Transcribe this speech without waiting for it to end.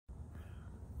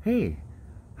Hey,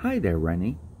 hi there,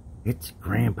 Rennie. It's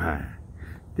Grandpa.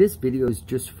 This video is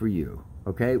just for you,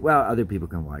 okay? Well, other people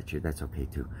can watch it. That's okay,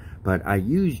 too. But I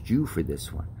used you for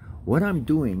this one. What I'm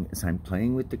doing is I'm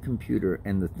playing with the computer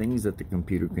and the things that the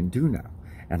computer can do now.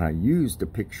 And I used a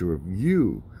picture of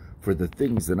you for the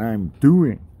things that I'm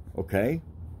doing, okay?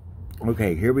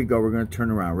 Okay, here we go. We're going to turn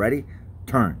around. Ready?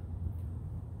 Turn.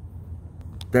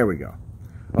 There we go.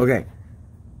 Okay.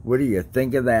 What do you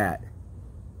think of that?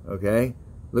 Okay?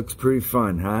 Looks pretty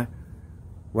fun, huh?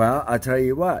 Well, I'll tell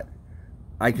you what.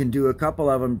 I can do a couple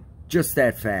of them just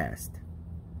that fast.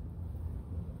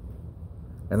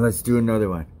 And let's do another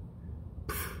one.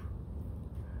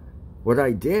 What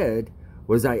I did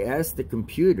was I asked the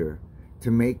computer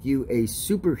to make you a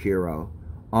superhero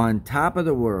on top of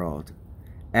the world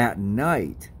at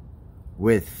night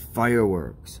with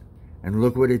fireworks. And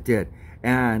look what it did.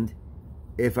 And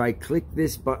if I click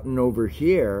this button over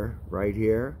here, right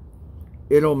here,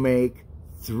 it'll make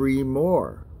 3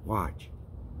 more. Watch.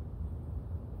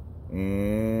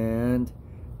 And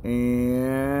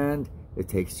it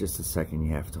takes just a second.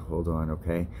 You have to hold on,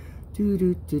 okay?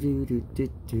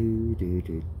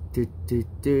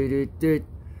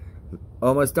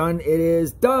 Almost done. It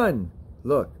is done.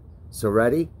 Look. So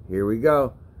ready? Here we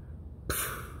go.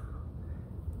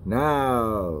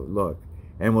 Now, look.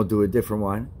 And we'll do a different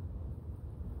one.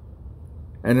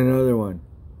 And another one.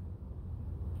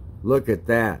 Look at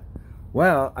that.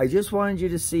 Well, I just wanted you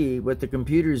to see what the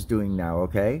computer's doing now,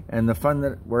 okay? And the fun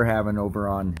that we're having over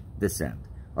on this end.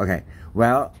 Okay,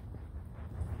 well,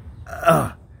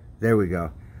 there we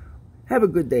go. Have a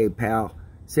good day, pal.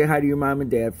 Say hi to your mom and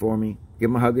dad for me.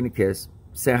 Give them a hug and a kiss.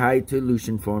 Say hi to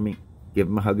Lucian for me. Give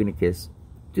him a hug and a kiss.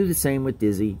 Do the same with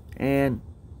Dizzy and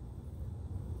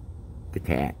the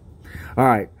cat. All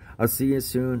right, I'll see you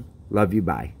soon. Love you.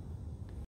 Bye.